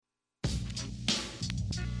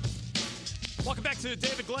Welcome back to the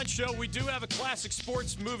David Glenn Show. We do have a classic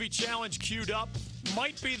sports movie challenge queued up.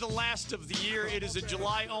 Might be the last of the year. It is a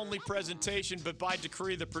July-only presentation, but by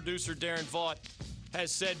decree, the producer, Darren Vaught,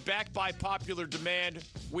 has said, backed by popular demand,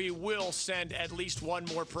 we will send at least one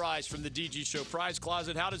more prize from the DG Show Prize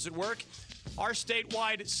Closet. How does it work? Our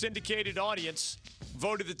statewide syndicated audience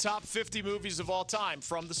voted the top 50 movies of all time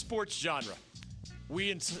from the sports genre.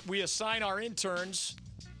 We assign our interns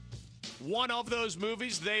one of those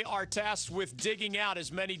movies. They are tasked with digging out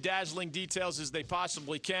as many dazzling details as they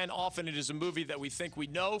possibly can. Often it is a movie that we think we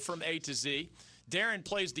know from A to Z. Darren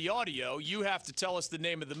plays the audio. You have to tell us the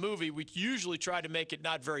name of the movie. We usually try to make it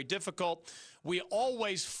not very difficult. We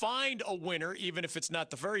always find a winner, even if it's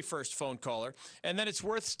not the very first phone caller. And then it's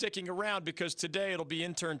worth sticking around because today it'll be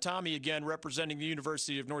intern Tommy again representing the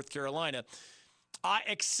University of North Carolina.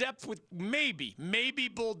 Except with maybe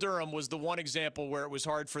Bull Durham was the one example where it was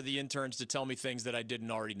hard for the interns to tell me things that I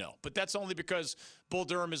didn't already know. But that's only because Bull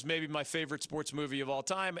Durham is maybe my favorite sports movie of all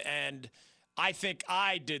time, and I think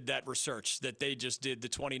I did that research that they just did the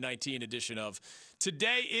 2019 edition of.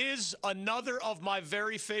 Today is another of my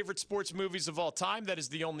very favorite sports movies of all time. That is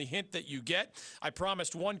the only hint that you get. I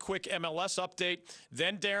promised one quick MLS update.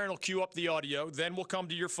 Then Darren will cue up the audio. Then we'll come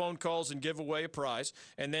to your phone calls and give away a prize.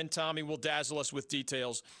 And then Tommy will dazzle us with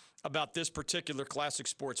details about this particular classic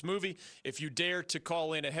sports movie. If you dare to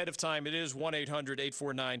call in ahead of time, it is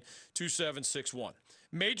 1-800-849-2761.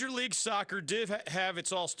 Major League Soccer did have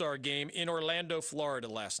its All-Star game in Orlando, Florida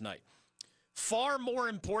last night. Far more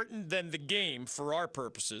important than the game for our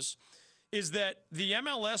purposes is that the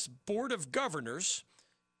MLS Board of Governors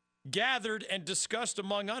gathered and discussed,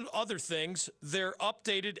 among other things, their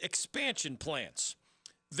updated expansion plans.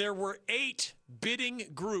 There were 8 bidding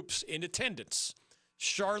groups in attendance.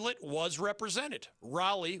 Charlotte was represented.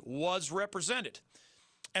 Raleigh was represented.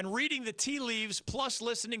 And reading the tea leaves, plus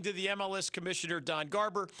listening to the MLS Commissioner, Don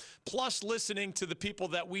Garber, plus listening to the people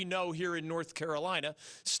that we know here in North Carolina,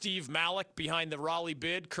 Steve Malik behind the Raleigh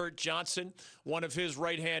bid, Kurt Johnson, one of his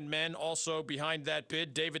right-hand men, also behind that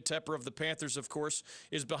bid. David Tepper of the Panthers, of course,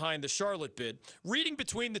 is behind the Charlotte bid. Reading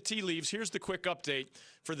between the tea leaves, here's the quick update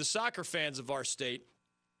for the soccer fans of our state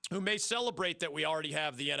who may celebrate that we already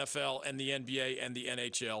have the NFL and the NBA and the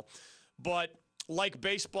NHL, but like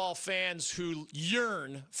baseball fans who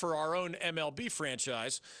yearn for our own MLB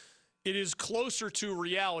franchise, it is closer to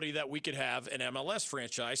reality that we could have an MLS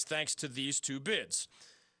franchise thanks to these 2 bids.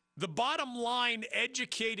 The bottom line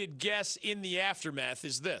educated guess in the aftermath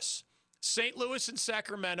is this. St. Louis and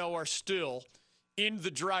Sacramento are still in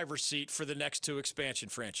the driver's seat for the next 2 expansion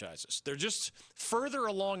franchises. They're just further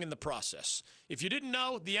along in the process. If you didn't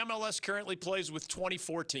know, the MLS currently plays with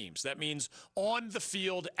 24 teams. That means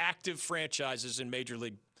on-the-field active franchises in Major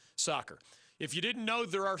League Soccer. If you didn't know,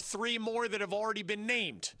 there are 3 more that have already been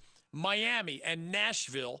named. Miami and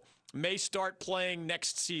Nashville may start playing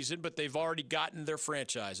next season, but they've already gotten their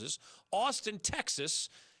franchises. Austin, Texas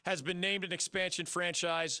has been named an expansion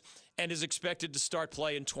franchise and is expected to start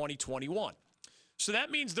play in 2021. So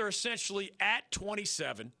that means they're essentially at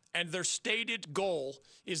 27, and their stated goal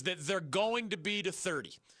is that they're going to be to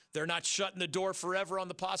 30. They're not shutting the door forever on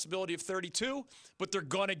the possibility of 32, but they're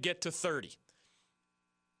going to get to 30.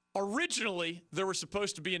 Originally, there were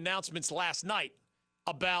supposed to be announcements last night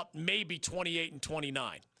about maybe 28 and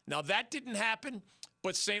 29. Now, that didn't happen,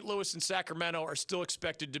 but St. Louis and Sacramento are still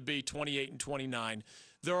expected to be 28 and 29.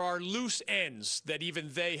 There are loose ends that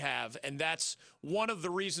even they have, and that's one of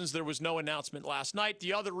the reasons there was no announcement last night.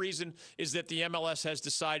 The other reason is that the MLS has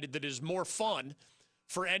decided that it is more fun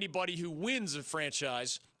for anybody who wins a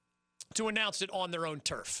franchise to announce it on their own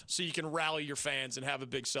turf, so you can rally your fans and have a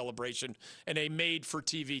big celebration and a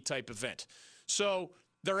made-for-TV type event. So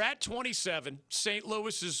they're at 27. St.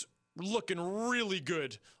 Louis is looking really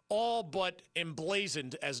good, all but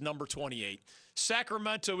emblazoned as number 28.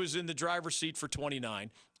 Sacramento is in the driver's seat for 29.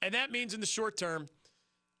 And that means in the short term,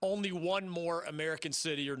 only one more American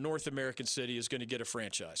city or North American city is going to get a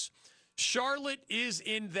franchise. Charlotte is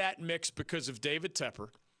in that mix because of David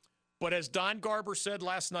Tepper. But as Don Garber said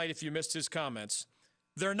last night, if you missed his comments,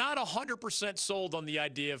 they're not 100% sold on the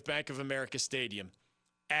idea of Bank of America Stadium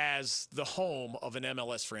as the home of an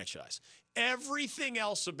MLS franchise. Everything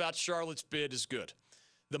else about Charlotte's bid is good.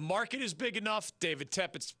 The market is big enough. David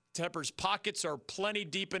Tepper's pockets are plenty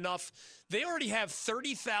deep enough. They already have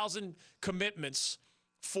 30,000 commitments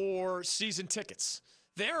for season tickets.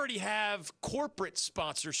 They already have corporate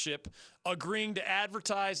sponsorship agreeing to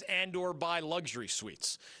advertise and or buy luxury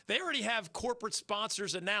suites. They already have corporate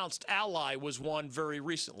sponsors announced. Ally was one very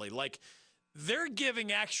recently. Like, they're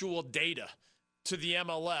giving actual data to the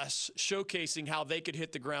MLS showcasing how they could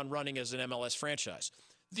hit the ground running as an MLS franchise.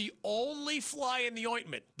 The only fly in the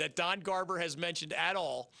ointment that Don Garber has mentioned at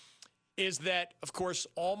all is that, of course,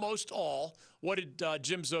 almost all, what did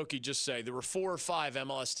Jim Szoke just say? There were 4 or 5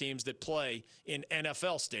 MLS teams that play in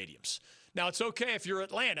NFL stadiums. Now, it's okay if you're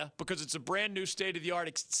Atlanta because it's a brand new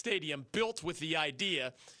state-of-the-art stadium built with the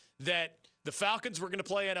idea that the Falcons were going to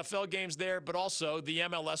play NFL games there, but also the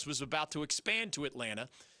MLS was about to expand to Atlanta,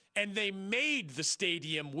 and they made the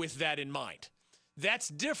stadium with that in mind. That's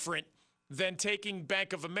different than taking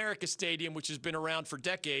Bank of America Stadium, which has been around for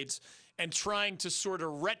decades, and trying to sort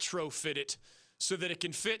of retrofit it so that it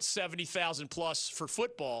can fit 70,000 plus for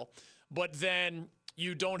football, but then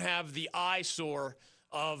you don't have the eyesore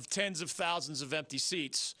of tens of thousands of empty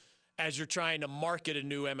seats as you're trying to market a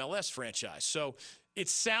new MLS franchise. So it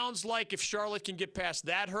sounds like if Charlotte can get past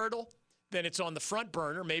that hurdle, then it's on the front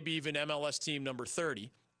burner, maybe even MLS team number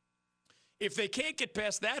 30. If they can't get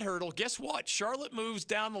past that hurdle, guess what? Charlotte moves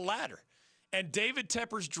down the ladder. And David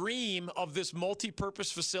Tepper's dream of this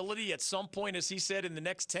multi-purpose facility at some point, as he said, in the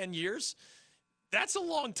next 10 years, that's a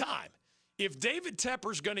long time. If David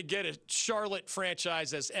Tepper's going to get a Charlotte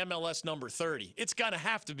franchise as MLS number 30, it's going to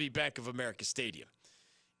have to be Bank of America Stadium.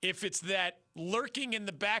 If it's that lurking in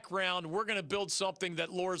the background, we're going to build something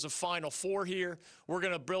that lures a Final Four here. We're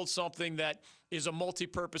going to build something that is a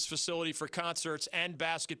multi-purpose facility for concerts and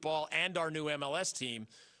basketball and our new MLS team.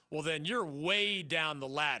 Well, then you're way down the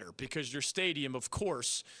ladder because your stadium, of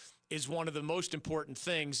course, is one of the most important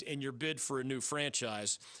things in your bid for a new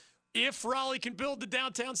franchise. If Raleigh can build the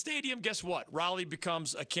downtown stadium, guess what? Raleigh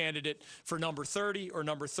becomes a candidate for number 30 or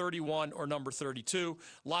number 31 or number 32.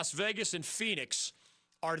 Las Vegas and Phoenix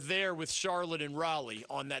are there with Charlotte and Raleigh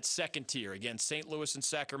on that second tier. Again, St. Louis and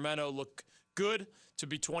Sacramento look good to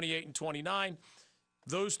be 28 and 29.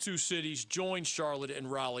 Those two cities join Charlotte and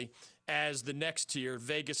Raleigh as the next tier,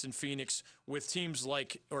 Vegas and Phoenix, with teams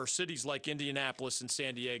like, or cities like Indianapolis and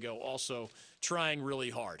San Diego also trying really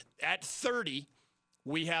hard. At 30,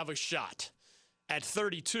 we have a shot. At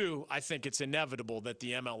 32, I think it's inevitable that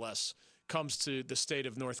the MLS comes to the state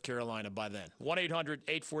of North Carolina by then.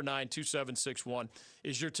 1-800-849-2761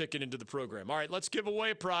 is your ticket into the program. All right, let's give away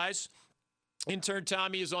a prize. Intern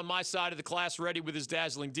Tommy is on my side of the class ready with his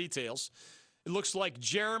dazzling details. It looks like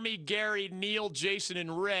Jeremy, Gary, Neil, Jason,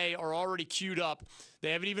 and Ray are already queued up.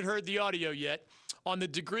 They haven't even heard the audio yet. On the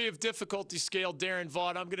degree of difficulty scale, Darren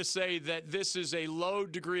Vaught, I'm going to say that this is a low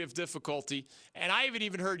degree of difficulty, and I haven't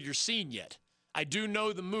even heard your scene yet. I do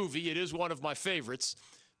know the movie. It is one of my favorites,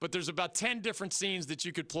 but there's about 10 different scenes that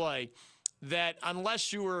you could play that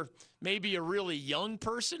unless you were maybe a really young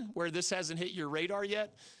person where this hasn't hit your radar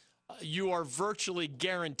yet, you are virtually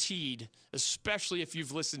guaranteed, especially if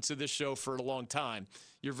you've listened to this show for a long time,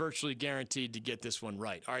 you're virtually guaranteed to get this one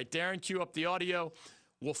right. All right, Darren, cue up the audio.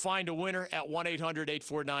 We'll find a winner at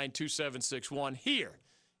 1-800-849-2761. Here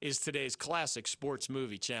is today's classic sports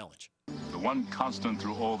movie challenge. The one constant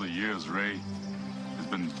through all the years, Ray, has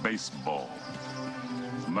been baseball.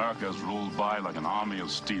 America has rolled by like an army of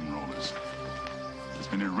steamrollers. It's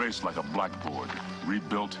been erased like a blackboard,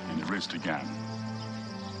 rebuilt and erased again.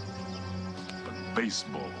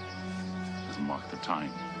 Baseball has marked the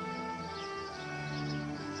time.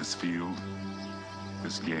 This field,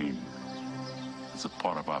 this game, is a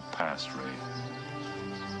part of our past, Ray.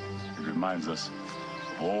 It reminds us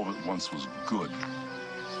of all that once was good,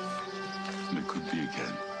 and it could be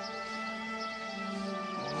again.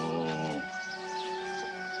 Oh,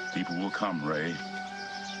 people will come, Ray.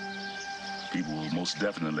 People will most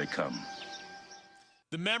definitely come.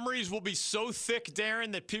 The memories will be so thick,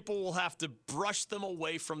 Darren, that people will have to brush them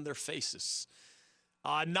away from their faces.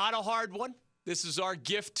 Not a hard one. This is our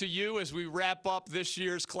gift to you as we wrap up this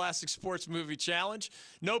year's Classic Sports Movie Challenge.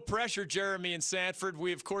 No pressure, Jeremy and Sanford.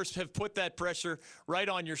 We, of course, have put that pressure right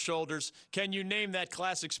on your shoulders. Can you name that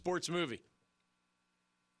classic sports movie?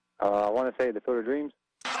 I want to say The Field of Dreams.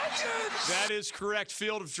 That is correct,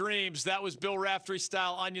 Field of Dreams. That was Bill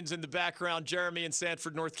Raftery-style onions in the background. Jeremy in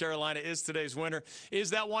Sanford, North Carolina is today's winner.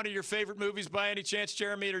 Is that one of your favorite movies by any chance,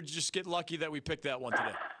 Jeremy, or did you just get lucky that we picked that one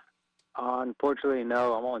today? Unfortunately,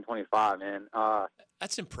 no. I'm only 25, man.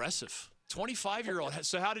 That's impressive. 25-year-old.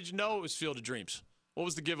 So how did you know it was Field of Dreams? What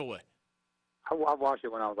was the giveaway? I watched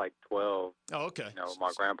it when I was like 12. Oh, okay. You know, with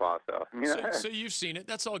my grandpa. So you've seen it.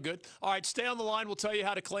 That's all good. All right, stay on the line. We'll tell you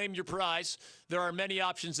how to claim your prize. There are many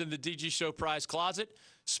options in the DG Show prize closet.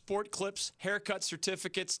 sport clips, haircut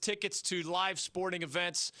certificates, tickets to live sporting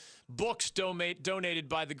events, books donated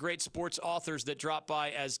by the great sports authors that drop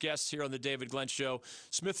by as guests here on the David Glenn Show,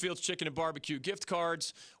 Smithfield's Chicken and Barbecue gift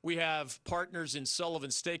cards. We have partners in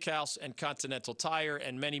Sullivan Steakhouse and Continental Tire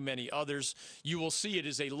and many, many others. You will see it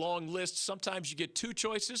is a long list. Sometimes you get two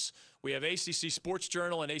choices. We have ACC Sports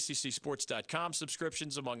Journal and ACCSports.com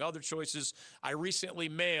subscriptions, among other choices. I recently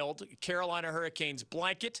mailed Carolina Hurricanes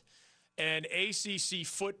blanket, an ACC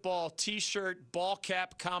football T-shirt ball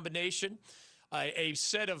cap combination, a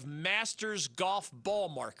set of Masters golf ball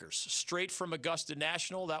markers straight from Augusta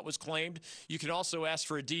National. That was claimed. You can also ask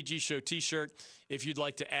for a DG Show T-shirt if you'd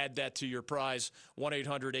like to add that to your prize.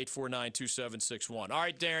 1-800-849-2761. All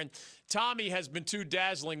right, Darren. Tommy has been too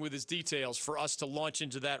dazzling with his details for us to launch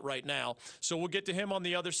into that right now, so we'll get to him on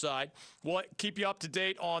the other side. We'll keep you up to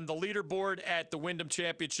date on the leaderboard at the Wyndham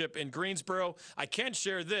Championship in Greensboro. I can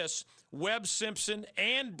share this. Webb Simpson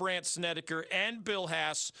and Brant Snedeker and Bill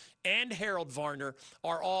Haas and Harold Varner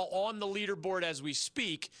are all on the leaderboard as we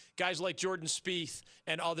speak. Guys like Jordan Spieth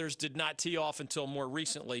and others did not tee off until more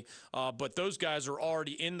recently, but those guys are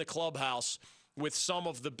already in the clubhouse with some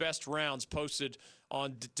of the best rounds posted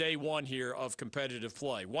on day one here of competitive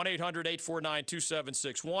play.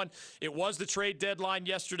 1-800-849-2761. It was the trade deadline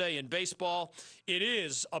yesterday in baseball. It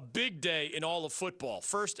is a big day in all of football.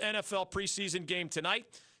 First NFL preseason game tonight.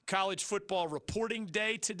 College football reporting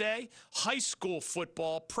day today. High school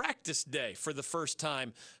football practice day for the first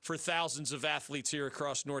time for thousands of athletes here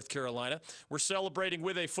across North Carolina. We're celebrating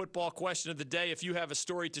with a football question of the day. If you have a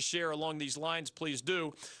story to share along these lines, please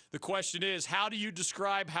do. The question is, how do you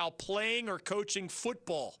describe how playing or coaching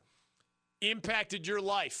football impacted your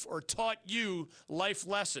life or taught you life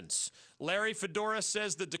lessons? Larry Fedora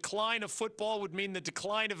says the decline of football would mean the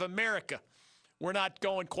decline of America. We're not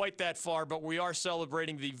going quite that far, but we are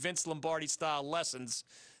celebrating the Vince Lombardi-style lessons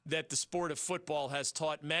that the sport of football has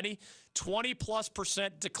taught many.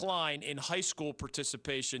 20+% decline in high school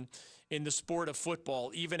participation in the sport of football,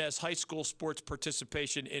 even as high school sports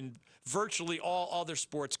participation in virtually all other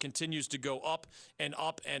sports continues to go up and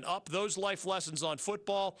up and up. Those life lessons on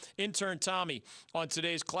football. Intern Tommy on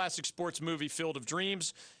today's classic sports movie, Field of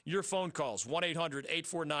Dreams. Your phone calls,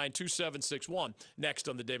 1-800-849-2761, next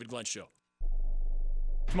on The David Glenn Show.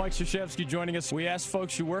 Mike Krzyzewski joining us. We asked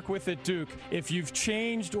folks you work with at Duke if you've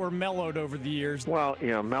changed or mellowed over the years. Well,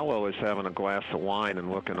 mellow is having a glass of wine and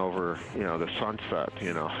looking over, the sunset,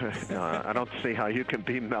 I don't see how you can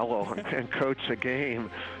be mellow and coach a game.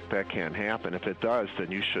 That can't happen. If it does, then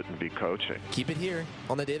you shouldn't be coaching. Keep it here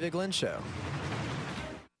on The David Glenn Show.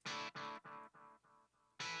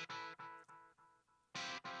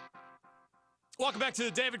 Welcome back to the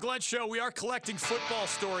David Glenn Show. We are collecting football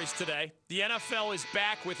stories today. The NFL is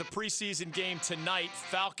back with a preseason game tonight.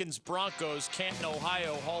 Falcons-Broncos, Canton,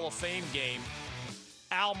 Ohio Hall of Fame game.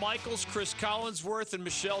 Al Michaels, Chris Collinsworth, and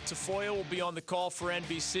Michelle Tafoya will be on the call for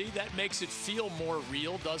NBC. That makes it feel more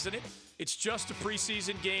real, doesn't it? It's just a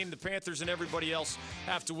preseason game. The Panthers and everybody else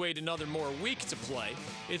have to wait another more week to play.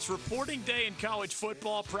 It's reporting day in college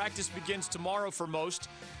football. Practice begins tomorrow for most.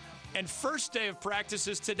 And first day of practice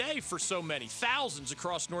is today for so many. Thousands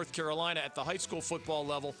across North Carolina at the high school football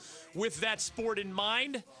level. With that sport in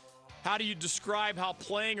mind, how do you describe how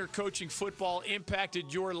playing or coaching football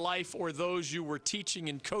impacted your life or those you were teaching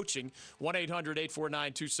and coaching?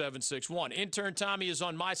 1-800-849-2761. Intern Tommy is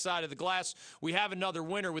on my side of the glass. We have another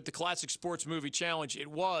winner with the Classic Sports Movie Challenge. It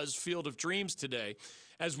was Field of Dreams today.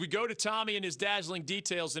 As we go to Tommy and his dazzling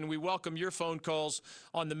details, and we welcome your phone calls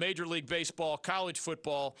on the Major League Baseball, college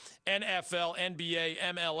football, NFL, NBA,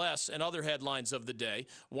 MLS, and other headlines of the day,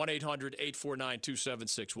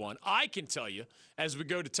 1-800-849-2761. I can tell you, as we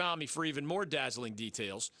go to Tommy for even more dazzling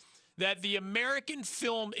details, that the American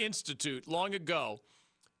Film Institute long ago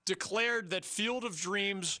declared that Field of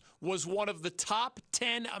Dreams was one of the top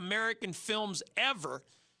 10 American films ever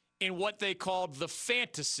in what they called the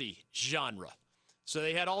fantasy genre. So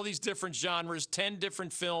they had all these different genres, 10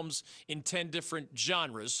 different films in 10 different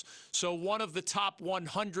genres. So one of the top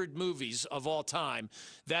 100 movies of all time,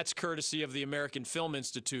 that's courtesy of the American Film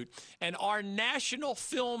Institute. And our National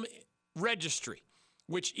Film Registry,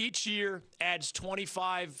 which each year adds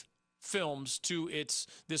 25 films to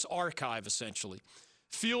this archive, essentially.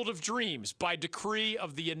 Field of Dreams, by decree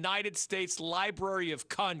of the United States Library of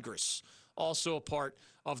Congress, also a part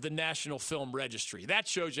of the National Film Registry. That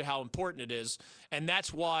shows you how important it is, and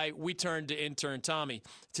that's why we turned to intern Tommy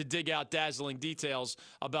to dig out dazzling details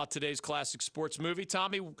about today's classic sports movie.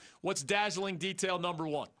 Tommy, what's dazzling detail number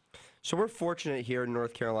one? So we're fortunate here in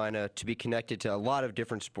North Carolina to be connected to a lot of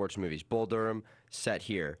different sports movies. Bull Durham, set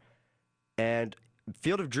here. And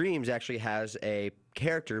Field of Dreams actually has a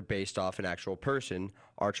character based off an actual person,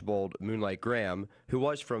 Archibald Moonlight Graham, who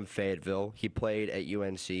was from Fayetteville. He played at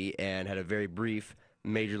UNC and had a very brief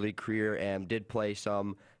major league career and did play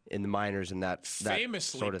some in the minors and that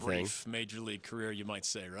Famously sort of thing. brief major league career, you might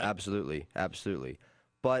say, right? Absolutely, absolutely.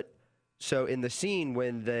 But so in the scene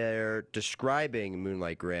when they're describing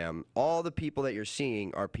Moonlight Graham, all the people that you're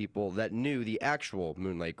seeing are people that knew the actual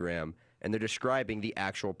Moonlight Graham, and they're describing the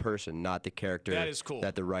actual person, not the character That is cool.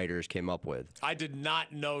 that the writers came up with. I did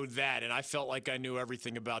not know that, and I felt like I knew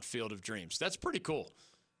everything about Field of Dreams. That's pretty cool.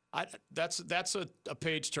 That's a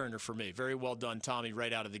page turner for me. Very well done, Tommy,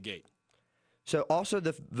 right out of the gate. So also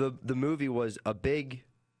the movie was a big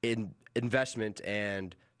investment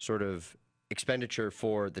and sort of expenditure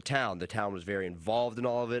for the town. The town was very involved in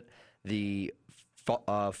all of it. The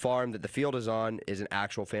farm that the field is on is an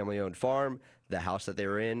actual family-owned farm. The house that they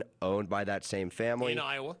were in, owned by that same family. In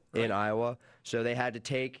Iowa. In right. Iowa. So they had to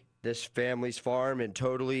take this family's farm and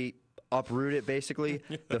totally uproot it, basically.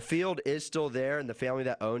 The field is still there, and the family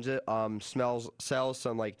that owns it sells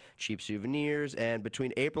some like cheap souvenirs. And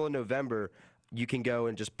between April and November, you can go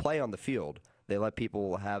and just play on the field. They let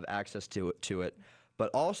people have access to it.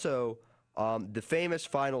 But also, the famous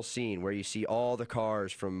final scene where you see all the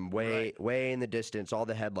cars from way in the distance, all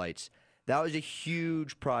the headlights. That was a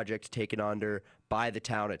huge project taken under by the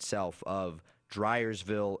town itself of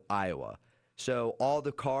Dryersville, Iowa. So all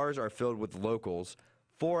the cars are filled with locals.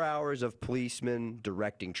 4 hours of policemen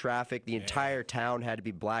directing traffic. The entire town had to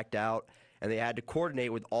be blacked out, and they had to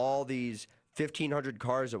coordinate with all these 1,500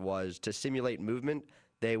 cars it was to simulate movement.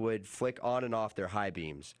 They would flick on and off their high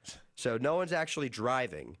beams. So no one's actually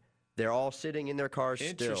driving. They're all sitting in their cars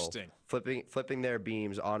still, flipping their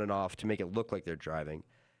beams on and off to make it look like they're driving.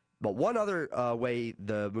 But one other way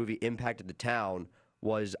the movie impacted the town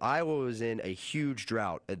was Iowa was in a huge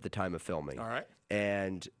drought at the time of filming. All right.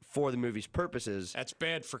 And for the movie's purposes, That's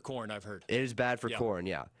bad for corn, I've heard. it is bad for corn,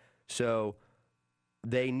 yeah. So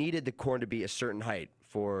they needed the corn to be a certain height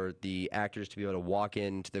for the actors to be able to walk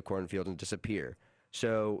into the cornfield and disappear.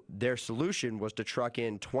 So their solution was to truck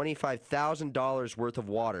in $25,000 worth of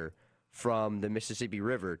water from the Mississippi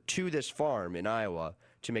River to this farm in Iowa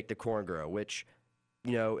to make the corn grow, which,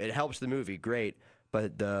 you know, it helps the movie, great,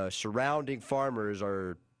 but the surrounding farmers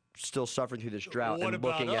are still suffering through this drought What and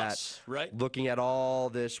about looking us, right? looking at all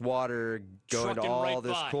this water going to Trucking all right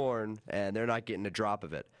this by. corn, and they're not getting a drop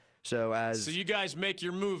of it. So So you guys make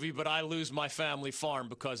your movie, but I lose my family farm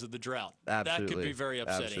because of the drought. That could Absolutely. be very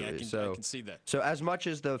upsetting. I Absolutely. can see that. So as much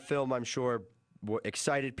as the film, I'm sure,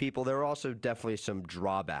 excited people, there were also definitely some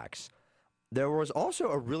drawbacks. There was also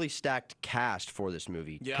a really stacked cast for this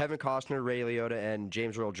movie. Yeah. Kevin Costner, Ray Liotta, and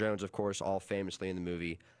James Earl Jones, of course, all famously in the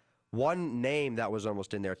movie. One name that was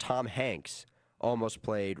almost in there, Tom Hanks, almost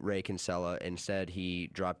played Ray Kinsella. Instead, he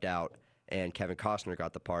dropped out, and Kevin Costner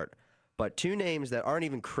got the part. But two names that aren't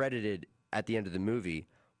even credited at the end of the movie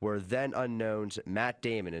were then unknowns Matt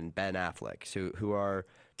Damon and Ben Affleck, who are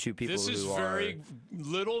two people This is who very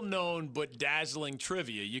little known but dazzling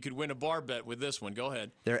trivia. You could win a bar bet with this one. Go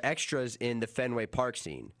ahead. they're extras in the Fenway Park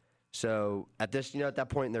scene. So at that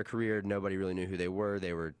point in their career, nobody really knew who they were.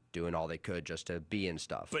 They were doing all they could just to be in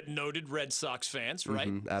stuff. But noted Red Sox fans,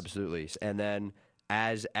 right? Absolutely. And then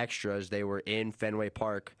as extras, they were in Fenway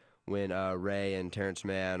Park when Ray and Terrence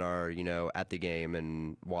Mann are, at the game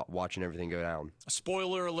and watching everything go down.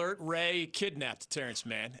 Spoiler alert, Ray kidnapped Terrence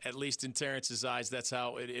Mann. At least in Terrence's eyes, that's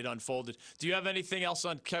how it unfolded. Do you have anything else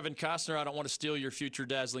on Kevin Costner? I don't want to steal your future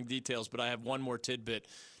dazzling details, but I have one more tidbit,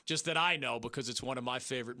 just that I know because it's one of my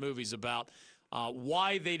favorite movies, about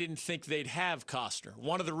why they didn't think they'd have Costner.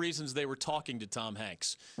 One of the reasons they were talking to Tom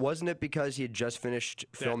Hanks. Wasn't it because he had just finished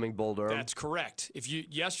filming Bull Durham? That's correct.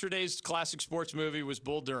 Yesterday's classic sports movie was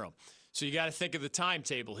Bull Durham. So you got to think of the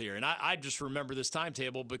timetable here. And I just remember this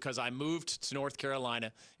timetable because I moved to North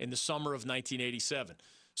Carolina in the summer of 1987.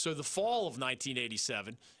 So the fall of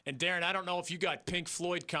 1987, and Darren, I don't know if you got Pink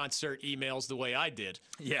Floyd concert emails the way I did.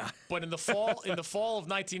 Yeah. But in the fall of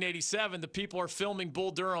 1987, the people are filming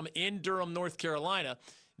Bull Durham in Durham, North Carolina.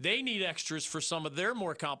 They need extras for some of their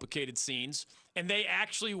more complicated scenes, and they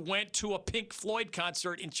actually went to a Pink Floyd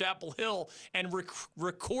concert in Chapel Hill and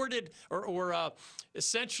recorded or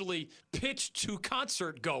essentially pitched to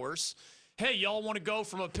concert goers, hey, y'all want to go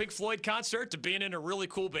from a Pink Floyd concert to being in a really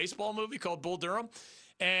cool baseball movie called Bull Durham?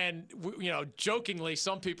 And, jokingly,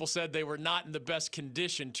 some people said they were not in the best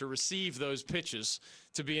condition to receive those pitches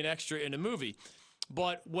to be an extra in a movie.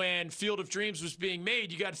 But when Field of Dreams was being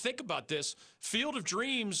made, you got to think about this. Field of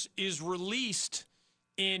Dreams is released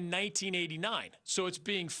in 1989, so it's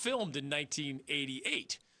being filmed in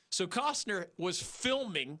 1988. So Costner was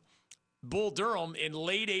filming Bull Durham in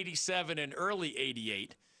late 87 and early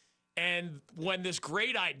 88. And when this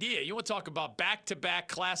great idea, you want to talk about back-to-back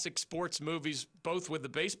classic sports movies, both with the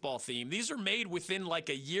baseball theme, these are made within like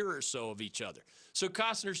a year or so of each other. So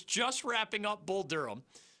Costner's just wrapping up Bull Durham.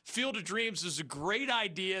 Field of Dreams is a great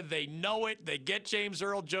idea. They know it. They get James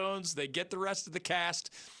Earl Jones. They get the rest of the cast.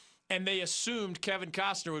 And they assumed Kevin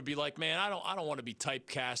Costner would be like, man, I don't want to be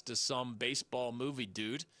typecast as some baseball movie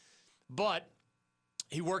dude. But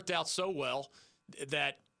he worked out so well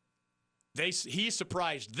that he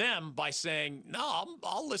surprised them by saying, no,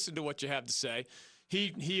 I'll listen to what you have to say.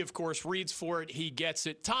 He of course, reads for it. He gets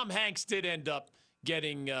it. Tom Hanks did end up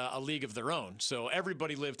getting a League of Their Own. So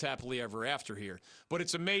everybody lived happily ever after here. But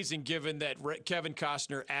it's amazing given that Kevin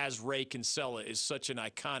Costner as Ray Kinsella is such an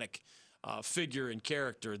iconic figure and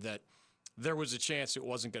character that there was a chance it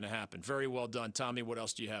wasn't going to happen. Very well done. Tommy, what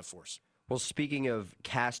else do you have for us? Well, speaking of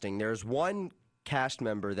casting, there's one cast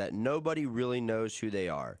member that nobody really knows who they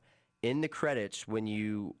are. In the credits, when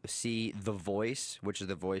you see the voice, which is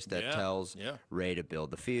the voice that tells Ray to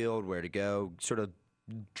build the field, where to go, sort of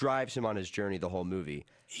drives him on his journey the whole movie.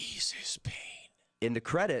 Ease his pain. In the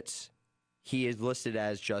credits, he is listed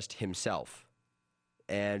as just himself.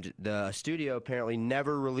 And the studio apparently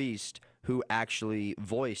never released who actually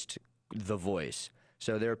voiced the voice.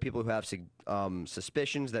 So there are people who have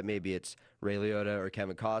suspicions that maybe it's Ray Liotta or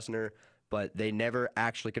Kevin Costner, but they never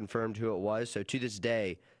actually confirmed who it was. So to this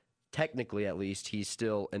day, technically at least, he's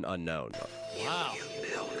still an unknown. Wow.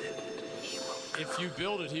 If you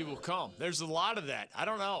build it, he will come. There's a lot of that. I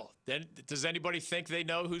don't know. Then does anybody think they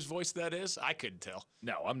know whose voice that is? I couldn't tell.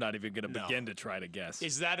 No, I'm not even going to begin to try to guess.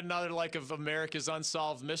 Is that another like of America's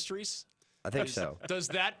Unsolved Mysteries? I think so. Does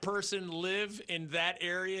that person live in that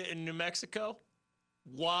area in New Mexico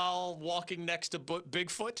while walking next to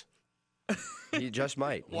Bigfoot? He just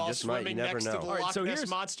might. He While just might. You swimming never next know. to the Loch Ness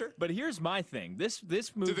Monster? But here's my thing. This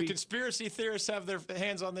movie. Do the conspiracy theorists have their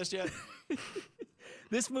hands on this yet?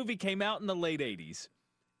 This movie came out in the late 80s.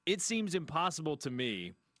 It seems impossible to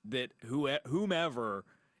me that whomever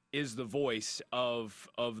is the voice of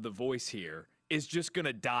the voice here is just going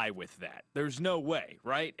to die with that. There's no way,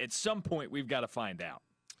 right? At some point, we've got to find out.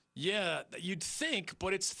 Yeah, you'd think,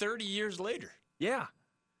 but it's 30 years later. Yeah.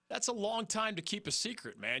 That's a long time to keep a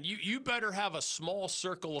secret, man. You better have a small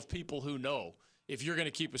circle of people who know if you're going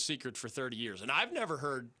to keep a secret for 30 years. And I've never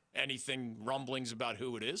heard anything rumblings about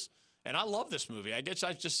who it is. And I love this movie. I guess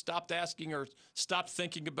I just stopped asking or stopped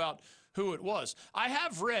thinking about who it was. I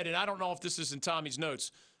have read, and I don't know if this is in Tommy's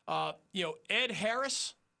notes, Ed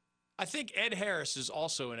Harris. I think Ed Harris is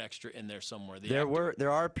also an extra in there somewhere. There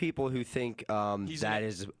are people who think that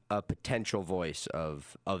is a potential voice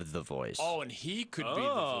of the voice. Oh, and he could be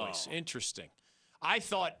the voice. Interesting. I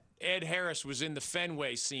thought Ed Harris was in the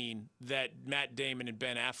Fenway scene that Matt Damon and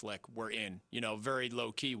Ben Affleck were in, very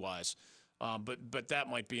low-key wise. But that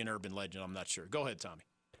might be an urban legend. I'm not sure. Go ahead, Tommy.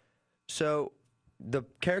 So the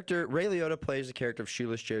character, Ray Liotta plays the character of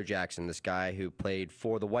Shoeless Joe Jackson, this guy who played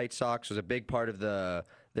for the White Sox, was a big part of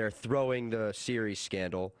their throwing the series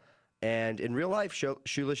scandal. And in real life,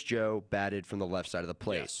 Shoeless Joe batted from the left side of the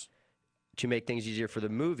plate. Yes. To make things easier for the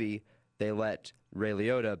movie, they let Ray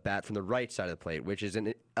Liotta bat from the right side of the plate, which is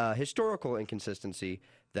a historical inconsistency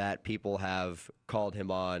that people have called him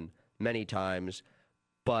on many times.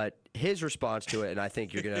 But his response to it, and I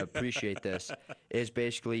think you're going to appreciate this, is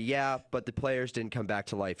basically, yeah, but the players didn't come back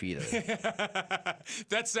to life either.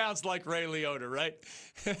 That sounds like Ray Liotta, right?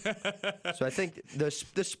 So I think the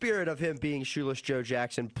spirit of him being Shoeless Joe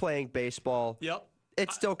Jackson, playing baseball,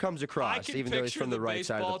 it still comes across, even though he's from the right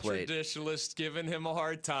side of the plate. Traditionalists giving him a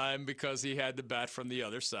hard time because he had to bat from the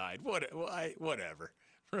other side. Whatever,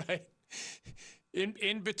 right?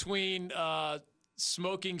 In between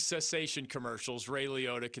smoking cessation commercials, Ray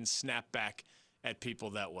Liotta can snap back at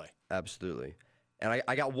people that way. Absolutely. And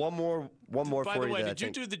I got one more By for the you. way, did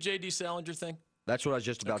you do the J.D. Salinger thing? That's what I was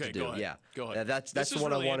just about to do. Go ahead. Yeah. Go ahead. That's This the is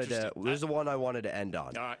one really I wanted to. interesting. This is the one I wanted to end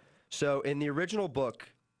on. All right. So in the original book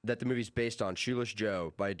that the movie's based on, Shoeless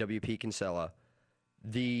Joe by W.P. Kinsella,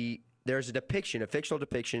 there's a fictional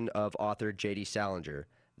depiction of author J.D. Salinger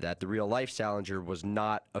that the real life Salinger was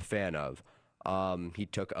not a fan of. He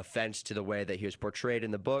took offense to the way that he was portrayed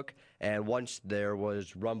in the book, and once there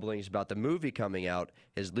was rumblings about the movie coming out,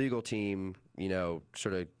 his legal team,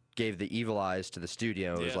 sort of gave the evil eyes to the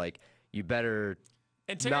studio. It was like, you better.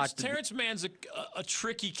 And Terrence Mann's a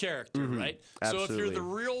tricky character, right? Absolutely. So if you're the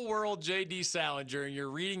real world J.D. Salinger and you're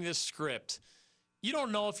reading this script, you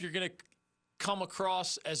don't know if you're going to come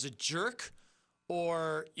across as a jerk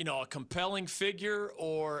or, a compelling figure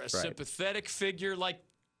or a sympathetic figure. Like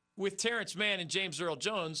with Terrence Mann and James Earl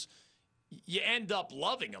Jones, you end up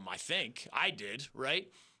loving him, I think. I did, right?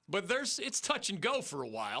 But it's touch and go for a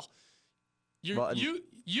while.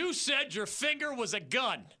 You said your finger was a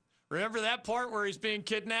gun. Remember that part where he's being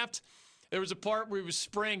kidnapped? There was a part where he was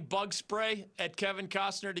spraying bug spray at Kevin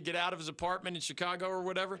Costner to get out of his apartment in Chicago or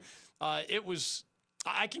whatever. I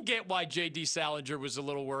can get why J.D. Salinger was a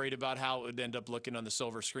little worried about how it would end up looking on the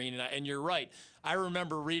silver screen. And you're right. I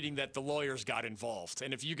remember reading that the lawyers got involved.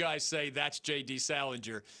 And if you guys say that's J.D.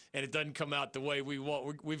 Salinger and it doesn't come out the way we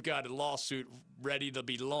want, we've got a lawsuit ready to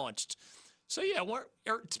be launched. So, yeah,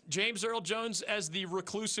 James Earl Jones as the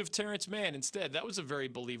reclusive Terrence Mann instead. That was a very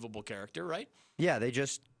believable character, right? Yeah, they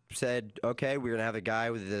just said, okay, we're going to have a guy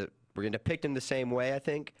we're going to depict him the same way, I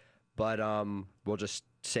think, but we'll just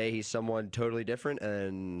say he's someone totally different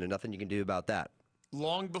and there's nothing you can do about that.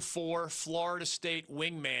 Long before Florida State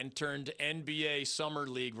wingman turned NBA Summer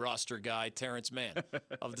League roster guy, Terrence Mann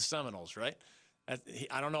of the Seminoles, right?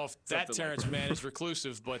 I don't know if that Terrence Mann is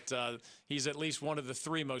reclusive, but he's at least one of the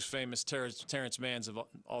three most famous Terrence Manns of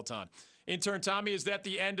all time. Intern Tommy, is that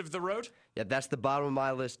the end of the road? Yeah, that's the bottom of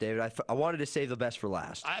my list, David. I wanted to save the best for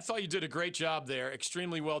last. I thought you did a great job there.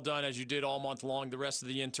 Extremely well done, as you did all month long. The rest of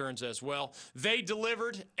the interns as well. They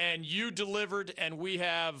delivered, and you delivered, and we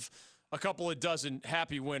have a couple of dozen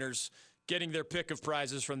happy winners getting their pick of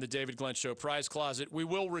prizes from the David Glenn Show Prize Closet. We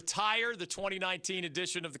will retire the 2019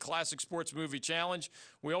 edition of the Classic Sports Movie Challenge.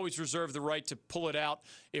 We always reserve the right to pull it out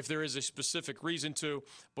if there is a specific reason to,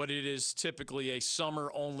 but it is typically a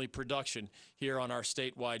summer-only production here on our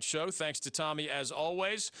statewide show. Thanks to Tommy, as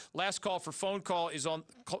always. Last call for phone calls is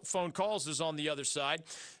on the other side.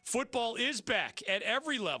 Football is back at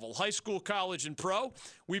every level, high school, college, and pro.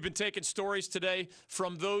 We've been taking stories today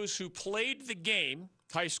from those who played the game,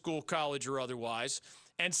 high school, college, or otherwise,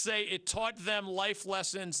 and say it taught them life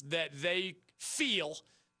lessons that they feel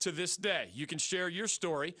to this day. You can share your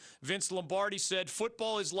story. Vince Lombardi said,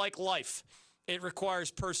 football is like life. It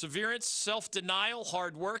requires perseverance, self-denial,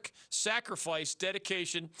 hard work, sacrifice,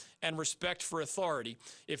 dedication, and respect for authority.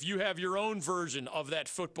 If you have your own version of that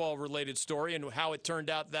football-related story and how it turned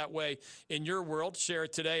out that way in your world, share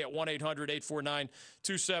it today at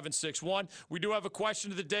 1-800-849-2761. We do have a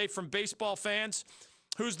question of the day from baseball fans.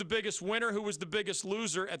 Who's the biggest winner? Who was the biggest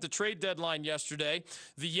loser at the trade deadline yesterday?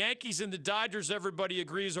 The Yankees and the Dodgers, everybody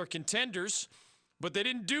agrees, are contenders, but they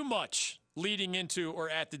didn't do much leading into or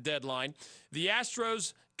at the deadline. The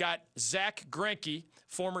Astros got Zach Greinke,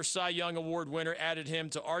 former Cy Young Award winner, added him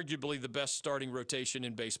to arguably the best starting rotation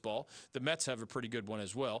in baseball. The Mets have a pretty good one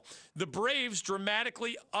as well. The Braves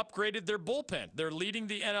dramatically upgraded their bullpen. They're leading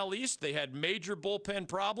the NL East. They had major bullpen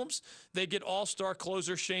problems. They get all-star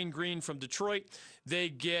closer Shane Green from Detroit. They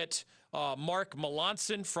get Mark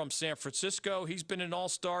Melanson from San Francisco. He's been an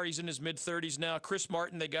all-star. He's in his mid-30s now. Chris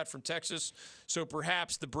Martin they got from Texas. So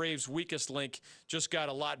perhaps the Braves' weakest link just got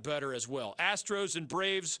a lot better as well. Astros and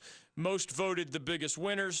Braves most voted the biggest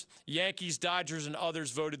winners. Yankees, Dodgers, and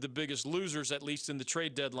others voted the biggest losers, at least in the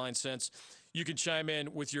trade deadline sense. You can chime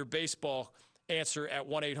in with your baseball answer at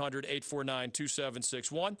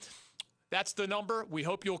 1-800-849-2761. That's the number. We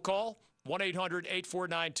hope you'll call.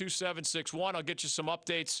 1-800-849-2761. I'll get you some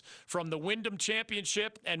updates from the Wyndham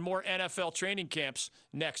Championship and more NFL training camps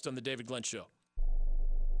next on The David Glenn Show.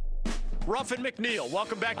 Ruffin McNeil,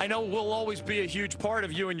 welcome back. I know we'll always be a huge part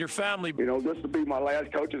of you and your family. You know, this will be my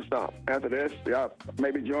last coaching stop. After this, yeah,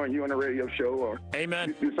 maybe join you on the radio show or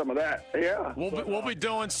Amen. Do some of that. Yeah. We'll be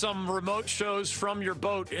doing some remote shows from your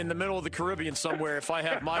boat in the middle of the Caribbean somewhere if I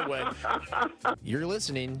have my way. You're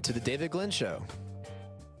listening to The David Glenn Show.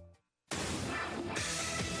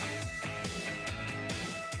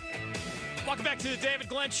 Welcome back to the David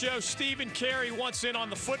Glenn Show. Stephen Carey once in on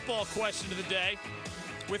the football question of the day.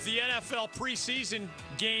 With the NFL preseason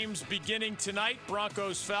games beginning tonight,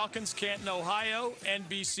 Broncos-Falcons, Canton, Ohio,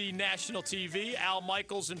 NBC National TV, Al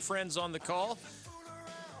Michaels and friends on the call.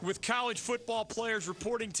 With college football players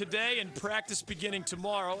reporting today and practice beginning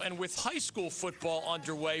tomorrow, and with high school football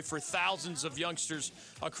underway for thousands of youngsters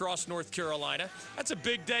across North Carolina. That's a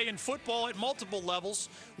big day in football at multiple levels.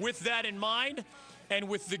 With that in mind, and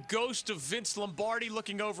with the ghost of Vince Lombardi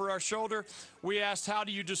looking over our shoulder, we asked, how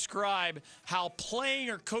do you describe how playing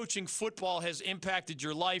or coaching football has impacted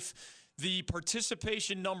your life? The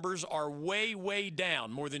participation numbers are way, way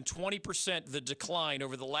down, more than 20% the decline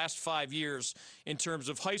over the last 5 years in terms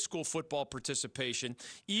of high school football participation,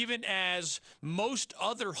 even as most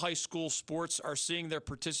other high school sports are seeing their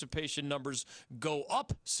participation numbers go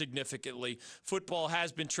up significantly. Football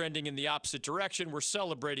has been trending in the opposite direction. We're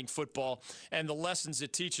celebrating football and the lessons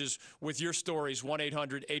it teaches with your stories,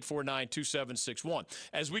 1-800-849-2761.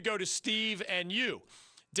 As we go to Steve and you,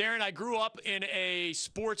 Darren, I grew up in a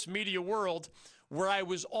sports media world where I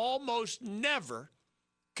was almost never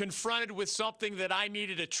confronted with something that I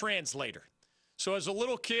needed a translator. So as a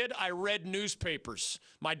little kid, I read newspapers.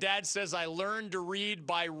 My dad says I learned to read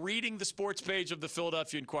by reading the sports page of the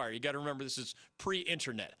Philadelphia Inquirer. You got to remember, this is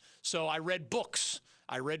pre-internet. So I read books.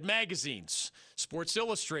 I read magazines, Sports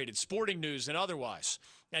Illustrated, Sporting News, and otherwise.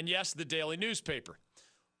 And yes, the daily newspaper.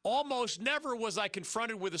 Almost never was I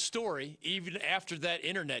confronted with a story, even after that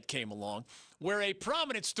internet came along, where a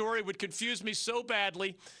prominent story would confuse me so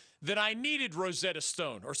badly that I needed Rosetta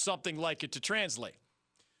Stone or something like it to translate.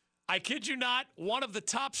 I kid you not, one of the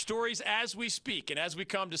top stories as we speak, and as we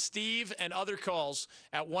come to Steve and other calls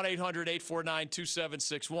at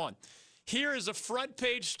 1-800-849-2761. Here is a front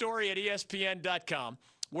page story at ESPN.com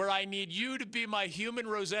where I need you to be my human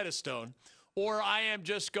Rosetta Stone, or I am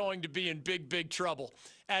just going to be in big, big trouble.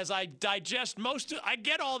 As I digest I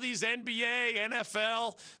get all these NBA,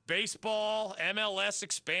 NFL, baseball, MLS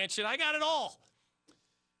expansion. I got it all.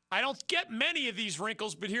 I don't get many of these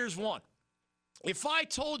wrinkles, but here's one. If I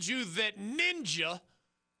told you that Ninja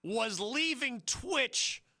was leaving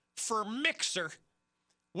Twitch for Mixer,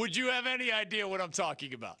 would you have any idea what I'm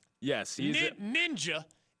talking about? Yes. Ninja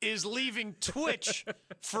is leaving Twitch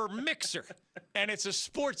for Mixer, and it's a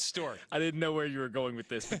sports story. I didn't know where you were going with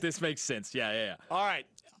this, but this makes sense. Yeah. All right.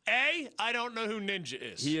 I don't know who Ninja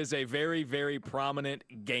is. He is a very, very prominent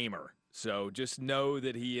gamer. So just know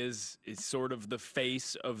that he is sort of the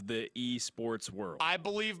face of the esports world. I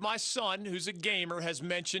believe my son, who's a gamer, has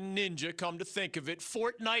mentioned Ninja, come to think of it.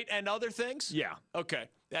 Fortnite and other things? Yeah. Okay.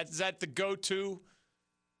 Is that the go-to?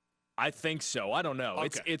 I think so. I don't know.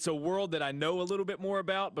 Okay. It's a world that I know a little bit more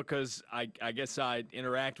about because I guess I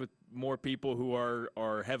interact with more people who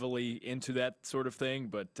are heavily into that sort of thing.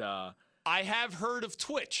 But I have heard of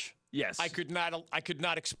Twitch. Yes. I could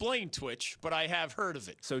not explain Twitch, but I have heard of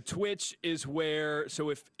it. So Twitch is where,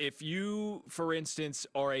 so if you, for instance,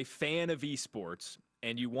 are a fan of esports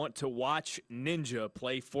and you want to watch Ninja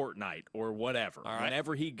play Fortnite or whatever, all right,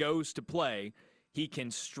 whenever he goes to play, he can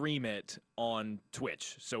stream it on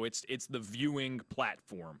Twitch. So it's the viewing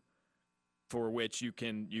platform for which you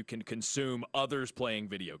can consume others playing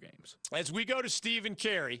video games. As we go to Stephen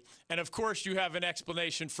Carey, and of course you have an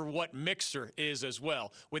explanation for what Mixer is as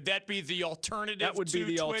well. Would that be the alternative to Twitch? That would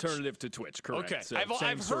be the alternative to Twitch, correct. Okay. So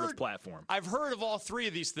I've sort of platform. I've heard of all three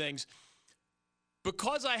of these things.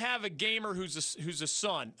 Because I have a gamer who's a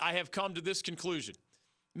son, I have come to this conclusion.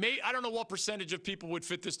 I don't know what percentage of people would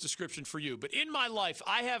fit this description for you, but in my life,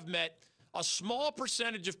 I have met a small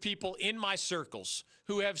percentage of people in my circles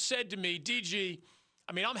who have said to me, DG,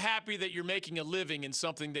 I mean, I'm happy that you're making a living in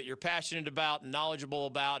something that you're passionate about and knowledgeable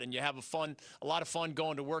about, and you have a lot of fun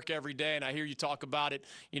going to work every day. And I hear you talk about it,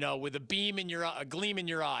 with a gleam in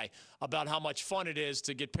your eye about how much fun it is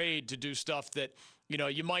to get paid to do stuff that,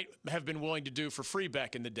 you might have been willing to do for free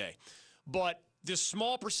back in the day. But this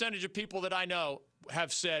small percentage of people that I know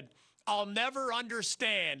have said, I'll never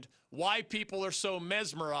understand why people are so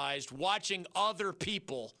mesmerized watching other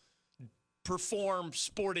people perform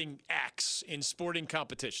sporting acts in sporting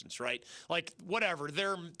competitions, right? Like, whatever.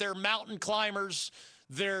 They're mountain climbers,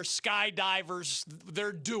 they're skydivers,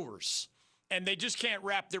 they're doers. And they just can't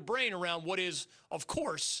wrap their brain around what is, of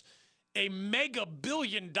course, a mega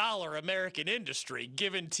billion-dollar American industry,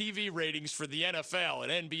 given TV ratings for the NFL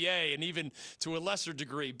and NBA and even, to a lesser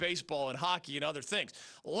degree, baseball and hockey and other things.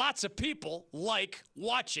 Lots of people like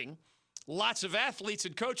watching. Lots of athletes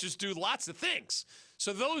and coaches do lots of things.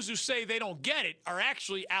 So those who say they don't get it are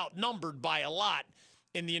actually outnumbered by a lot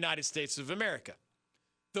in the United States of America.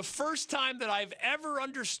 The first time that I've ever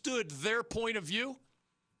understood their point of view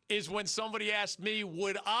is when somebody asked me,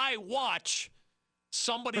 would I watch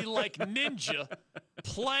somebody like Ninja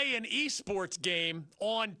play an esports game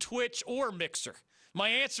on Twitch or Mixer? My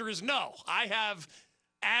answer is no. I have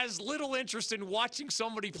as little interest in watching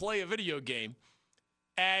somebody play a video game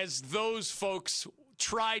as those folks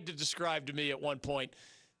tried to describe to me at one point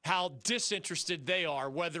how disinterested they are,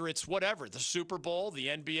 whether it's whatever, the Super Bowl, the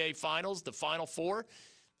NBA Finals, the Final Four.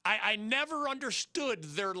 I never understood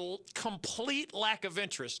their complete lack of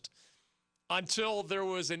interest until there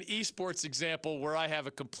was an esports example where I have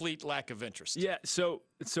a complete lack of interest. Yeah, so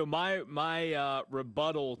my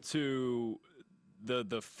rebuttal to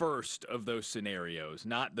the first of those scenarios,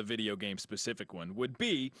 not the video game specific one, would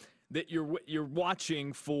be that you're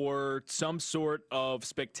watching for some sort of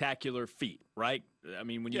spectacular feat, right? I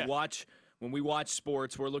mean, when we watch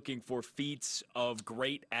sports, we're looking for feats of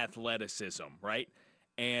great athleticism, right?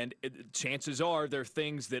 And chances are they're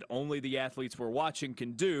things that only the athletes we're watching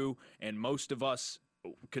can do, and most of us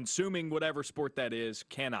consuming whatever sport that is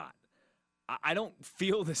cannot. I don't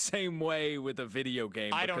feel the same way with a video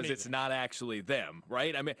game I don't because it's either. not actually them,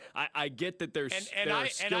 right? I mean, I get that there are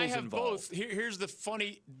skills I have involved. both. Here's the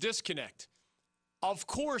funny disconnect. Of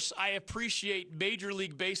course, I appreciate Major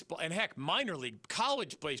League Baseball and, heck, minor league,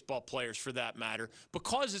 college baseball players for that matter,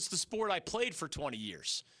 because it's the sport I played for 20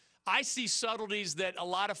 years. I see subtleties that a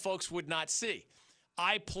lot of folks would not see.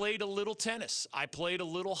 I played a little tennis. I played a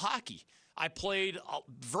little hockey. I played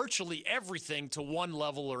virtually everything to one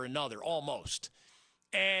level or another, almost.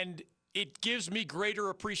 And it gives me greater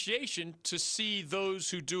appreciation to see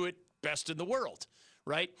those who do it best in the world,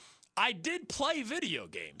 right? I did play video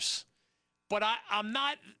games. But I'm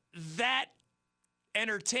not that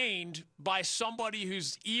entertained by somebody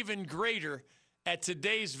who's even greater at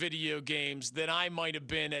today's video games than I might have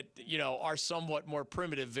been at, our somewhat more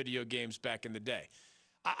primitive video games back in the day.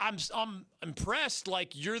 I'm impressed.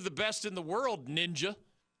 Like, you're the best in the world, Ninja,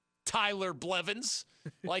 Tyler Blevins.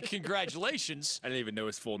 Like, congratulations. I didn't even know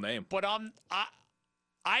his full name. But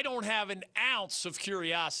I don't have an ounce of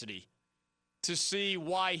curiosity to see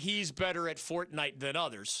why he's better at Fortnite than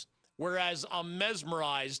others. Whereas I'm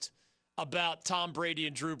mesmerized about Tom Brady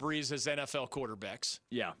and Drew Brees as NFL quarterbacks.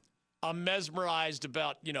 Yeah. I'm mesmerized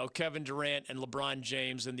about, Kevin Durant and LeBron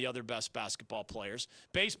James and the other best basketball players.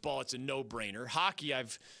 Baseball, it's a no-brainer. Hockey,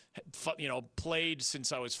 I've, played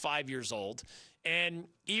since I was 5 years old. And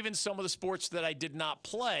even some of the sports that I did not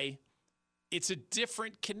play, it's a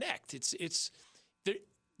different connect. It's the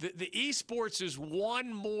esports is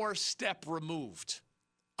one more step removed.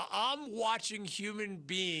 I'm watching human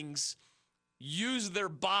beings use their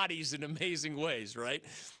bodies in amazing ways, right?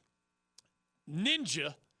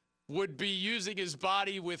 Ninja would be using his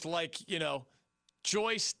body with,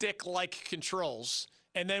 joystick-like controls,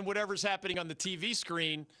 and then whatever's happening on the TV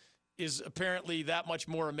screen is apparently that much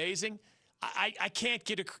more amazing. I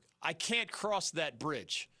can't cross that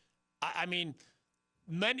bridge. I mean,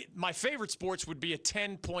 my favorite sports would be a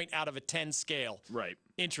 10-point out of a 10 scale, right?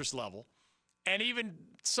 Interest level. And even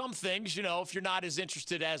some things, if you're not as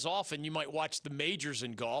interested as often, you might watch the majors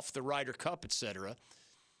in golf, the Ryder Cup, etc.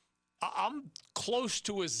 I'm close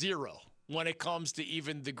to a 0 when it comes to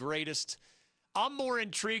even the greatest. I'm more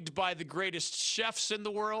intrigued by the greatest chefs in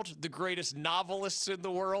the world, the greatest novelists in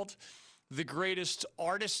the world, the greatest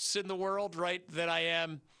artists in the world, right, than I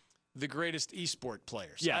am the greatest esport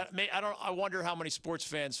players. Yeah. I wonder how many sports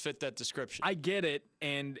fans fit that description. I get it,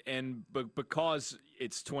 but because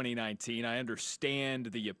it's 2019, I understand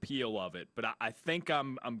the appeal of it. But I think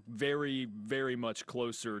I'm very, very much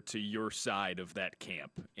closer to your side of that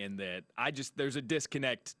camp in that there's a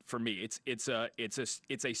disconnect for me. It's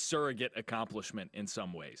a surrogate accomplishment in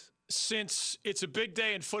some ways. Since it's a big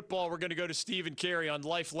day in football, we're going to go to Stephen Carey on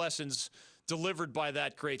life lessons delivered by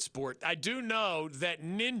that great sport. I do know that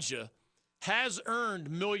Ninja has earned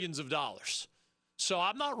millions of dollars. So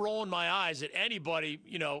I'm not rolling my eyes at anybody,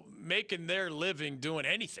 making their living doing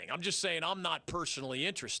anything. I'm just saying I'm not personally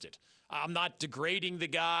interested. I'm not degrading the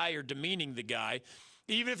guy or demeaning the guy,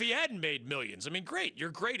 even if he hadn't made millions. I mean, great. You're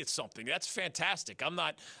great at something. That's fantastic.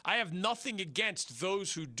 I have nothing against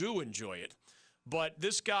those who do enjoy it. But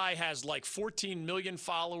this guy has 14 million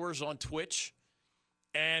followers on Twitch.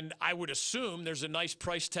 And I would assume there's a nice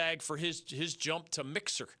price tag for his jump to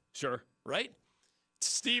Mixer. Sure. Right?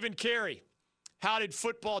 Stephen Carey, how did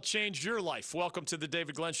football change your life? Welcome to the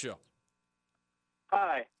David Glenn Show.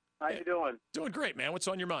 Hi. How you doing? Doing great, man. What's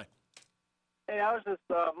on your mind? Hey, I was just,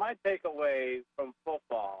 my takeaway from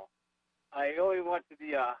football, I only went to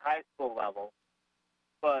the high school level,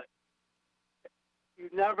 but you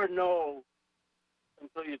never know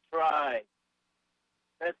until you try.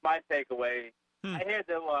 That's my takeaway. I had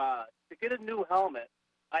to get a new helmet.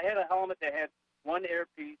 I had a helmet that had one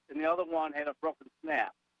earpiece and the other one had a broken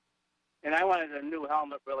snap. And I wanted a new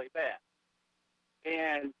helmet really bad.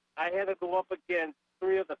 And I had to go up against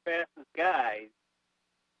 3 of the fastest guys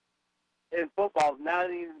in football, not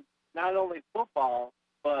only football,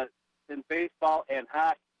 but in baseball and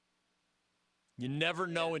hockey. You never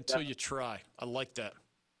know until you try. I like that.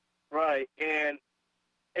 Right. And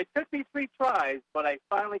it took me 3 tries, but I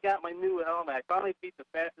finally got my new helmet. I finally beat the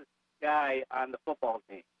fastest guy on the football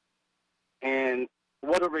team. And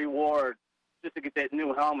what a reward just to get that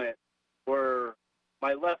new helmet where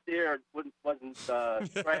my left ear wasn't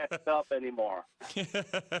scratched up anymore.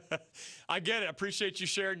 I get it. I appreciate you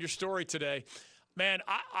sharing your story today. Man,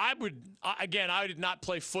 I did not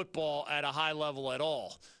play football at a high level at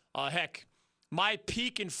all. Heck, my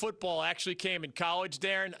peak in football actually came in college,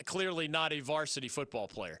 Darren. Clearly not a varsity football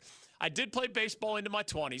player. I did play baseball into my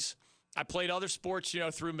 20s. I played other sports,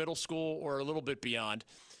 through middle school or a little bit beyond.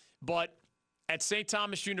 But at St.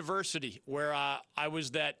 Thomas University, where I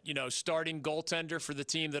was that, starting goaltender for the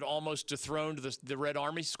team that almost dethroned the Red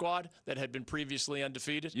Army squad that had been previously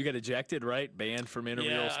undefeated. You got ejected, right? Banned from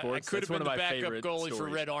intramural sports. I could have been the backup goalie stories for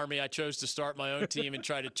Red Army. I chose to start my own team and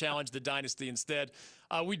try to challenge the dynasty instead.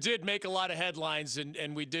 We did make a lot of headlines,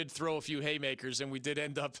 and we did throw a few haymakers, and we did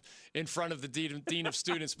end up in front of the dean of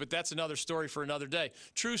students, but that's another story for another day.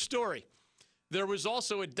 True story. There was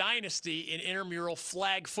also a dynasty in intramural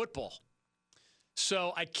flag football.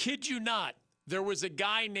 So I kid you not, there was a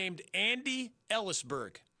guy named Andy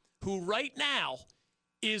Ellisberg, who right now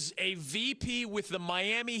is a VP with the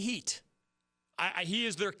Miami Heat. He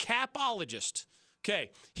is their capologist.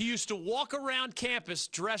 Okay, he used to walk around campus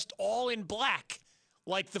dressed all in black,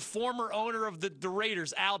 like the former owner of the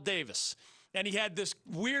Raiders, Al Davis. And he had this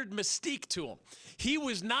weird mystique to him. He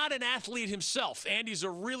was not an athlete himself. Andy's a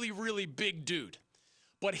really, really big dude.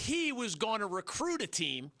 But he was going to recruit a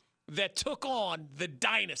team that took on the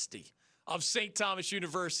dynasty of St. Thomas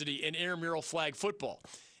University in intramural flag football.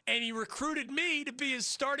 And he recruited me to be his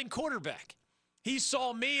starting quarterback. He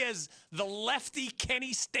saw me as the lefty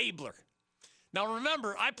Kenny Stabler. Now,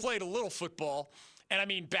 remember, I played a little football, and I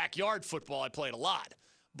mean backyard football. I played a lot.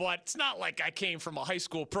 But it's not like I came from a high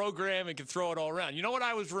school program and could throw it all around. You know what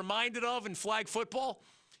I was reminded of in flag football?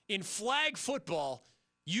 In flag football,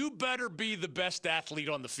 you better be the best athlete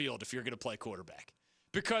on the field if you're going to play quarterback.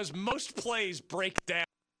 Because most plays break down.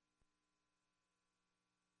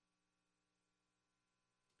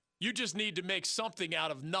 You just need to make something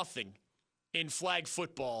out of nothing in flag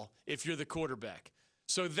football if you're the quarterback.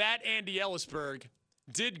 So that Andy Ellisberg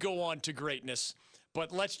did go on to greatness,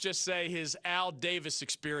 but let's just say his Al Davis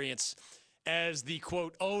experience as the,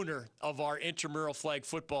 quote, owner of our intramural flag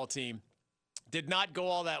football team did not go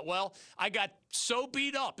all that well. I got so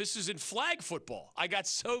beat up. This is in flag football. I got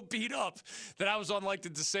so beat up that I was on like the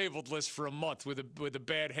disabled list for a month with a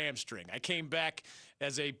bad hamstring. I came back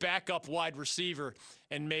as a backup wide receiver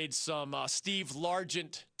and made some Steve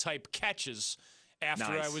Largent type catches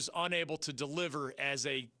after I was unable to deliver as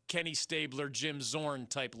a Kenny Stabler, Jim Zorn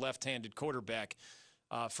type left-handed quarterback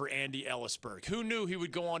for Andy Ellisberg. Who knew he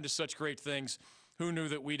would go on to such great things? Who knew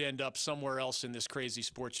that we'd end up somewhere else in this crazy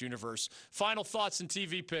sports universe? Final thoughts and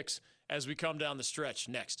TV picks as we come down the stretch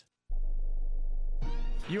next.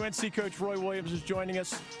 UNC coach Roy Williams is joining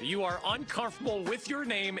us. You are uncomfortable with your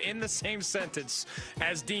name in the same sentence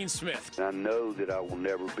as Dean Smith. I know that I will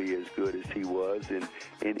never be as good as he was in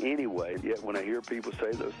any way. Yet when I hear people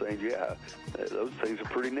say those things, those things are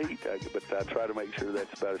pretty neat. But I try to make sure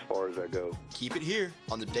that's about as far as I go. Keep it here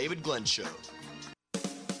on The David Glenn Show.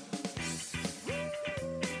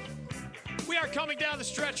 We are coming down the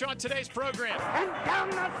stretch on today's program. And down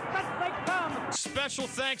the stretch they come. Special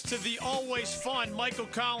thanks to the always fun Michael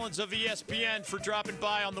Collins of ESPN for dropping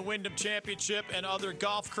by on the Wyndham Championship and other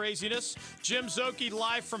golf craziness. Jim Szoke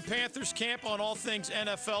live from Panthers camp on all things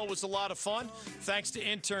NFL was a lot of fun. Thanks to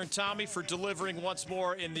intern Tommy for delivering once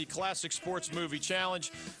more in the Classic Sports Movie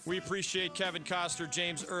Challenge. We appreciate Kevin Costner,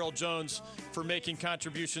 James Earl Jones for making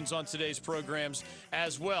contributions on today's programs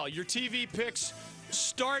as well. Your TV picks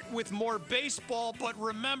start with more baseball, but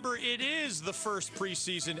remember, it is the first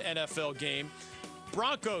preseason NFL game.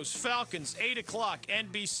 Broncos, Falcons, 8 o'clock,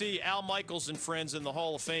 NBC, Al Michaels and friends in the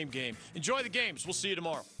Hall of Fame game. Enjoy the games. We'll see you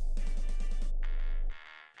tomorrow.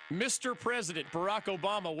 Mr. President Barack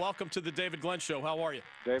Obama, welcome to the David Glenn Show. How are you?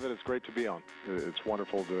 David, it's great to be on. It's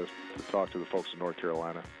wonderful to talk to the folks in North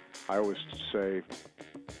Carolina. I always say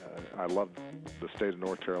I love the state of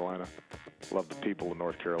North Carolina, love the people of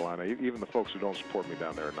North Carolina. Even the folks who don't support me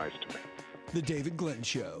down there are nice to me. The David Glenn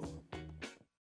Show.